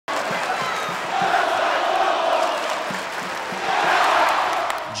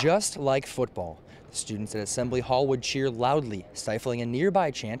just like football. The students at Assembly Hall would cheer loudly, stifling a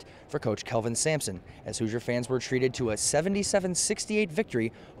nearby chant for Coach Kelvin Sampson, as Hoosier fans were treated to a 77-68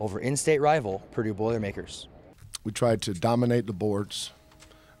 victory over in-state rival Purdue Boilermakers. We tried to dominate the boards.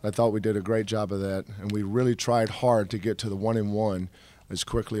 I thought we did a great job of that, and we really tried hard to get to the 1-1 as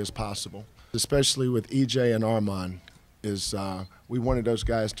quickly as possible. Especially with EJ and Armand, we wanted those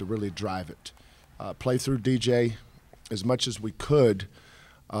guys to really drive it. Play through DJ as much as we could,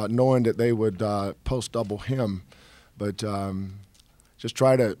 knowing that they would post double him, but just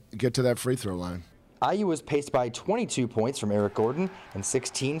try to get to that free throw line. IU was paced by 22 points from Eric Gordon and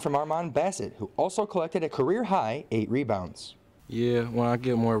 16 from Armand Bassett, who also collected a career-high 8 rebounds. Yeah, when I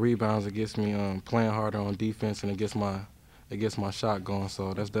get more rebounds, it gets me playing harder on defense, and it gets my shot going.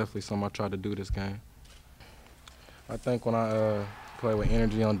 So that's definitely something I try to do this game. I think when I play with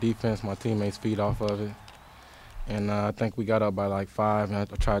energy on defense, my teammates feed off of it. And I think we got up by like 5, and I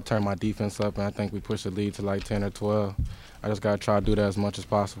tried to turn my defense up, and I think we pushed the lead to like 10 or 12. I just got to try to do that as much as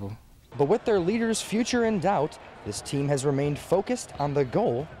possible. But with their leader's future in doubt, this team has remained focused on the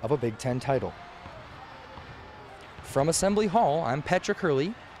goal of a Big Ten title. From Assembly Hall, I'm Patrick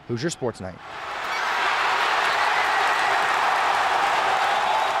Hurley, Hoosier Sports Night.